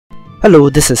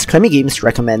Hello, this is Clemmy Games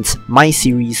Recommends, my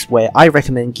series where I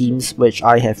recommend games which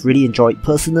I have really enjoyed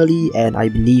personally and I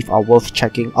believe are worth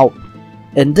checking out.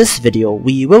 In this video,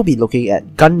 we will be looking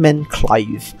at Gunman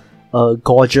Clive, a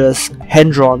gorgeous,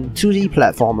 hand-drawn 2D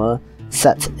platformer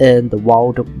set in the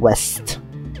Wild West.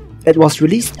 It was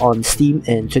released on Steam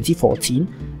in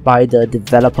 2014 by the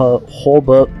developer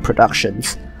Hörberg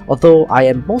Productions, although I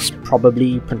am most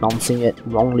probably pronouncing it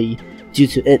wrongly due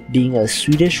to it being a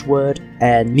Swedish word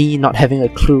and me not having a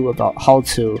clue about how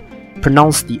to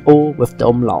pronounce the O with the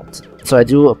umlaut, so I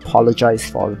do apologize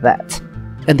for that.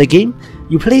 In the game,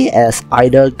 you play as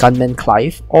either Gunman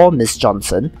Clive or Miss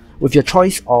Johnson, with your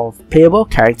choice of playable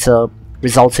character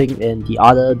resulting in the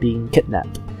other being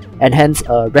kidnapped, and hence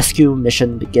a rescue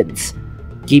mission begins.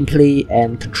 Gameplay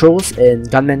and controls in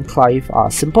Gunman Clive are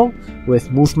simple,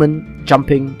 with movement,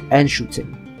 jumping, and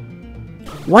shooting.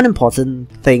 One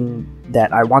important thing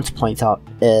that I want to point out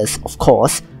is, of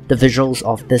course, the visuals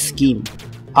of this game.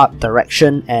 Art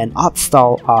direction and art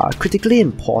style are critically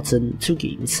important to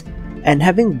games, and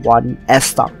having one as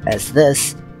stark as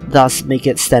this does make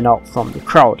it stand out from the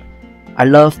crowd. I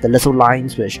love the little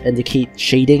lines which indicate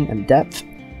shading and depth,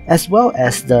 as well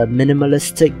as the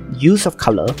minimalistic use of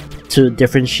color to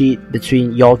differentiate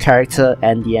between your character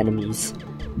and the enemies.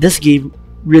 This game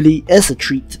really is a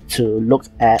treat to look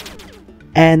at,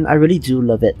 and I really do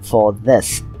love it for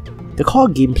this. The core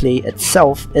gameplay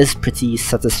itself is pretty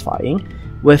satisfying,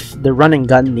 with the run and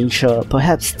gun nature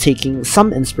perhaps taking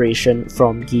some inspiration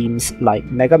from games like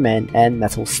Mega Man and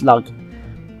Metal Slug.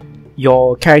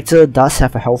 Your character does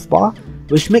have a health bar,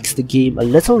 which makes the game a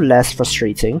little less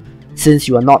frustrating since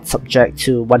you are not subject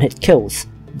to one-hit kills.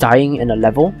 Dying in a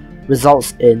level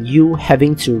results in you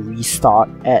having to restart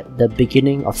at the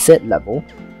beginning of said level,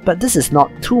 but this is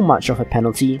not too much of a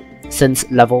penalty since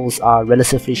levels are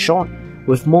relatively short,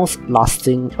 with most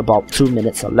lasting about 2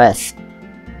 minutes or less.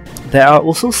 There are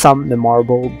also some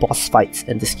memorable boss fights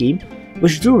in this game,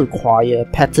 which do require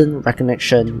pattern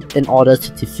recognition in order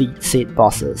to defeat said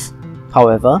bosses.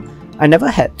 However, I never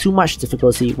had too much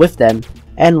difficulty with them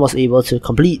and was able to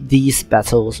complete these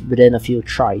battles within a few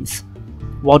tries.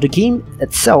 While the game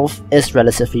itself is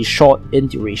relatively short in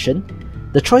duration,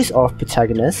 the choice of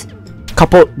protagonists,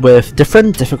 coupled with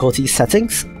different difficulty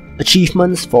settings,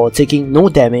 achievements for taking no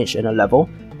damage in a level,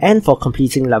 and for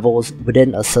completing levels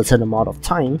within a certain amount of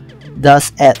time,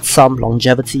 does add some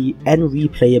longevity and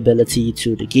replayability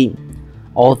to the game.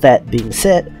 All that being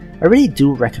said, I really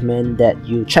do recommend that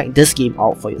you check this game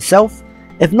out for yourself,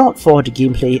 if not for the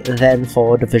gameplay then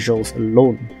for the visuals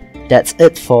alone. That's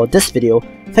it for this video.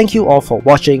 Thank you all for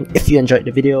watching. If you enjoyed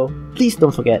the video, please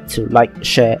don't forget to like,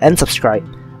 share and subscribe.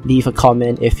 Leave a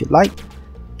comment if you like.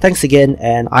 Thanks again,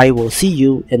 and I will see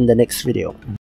you in the next video.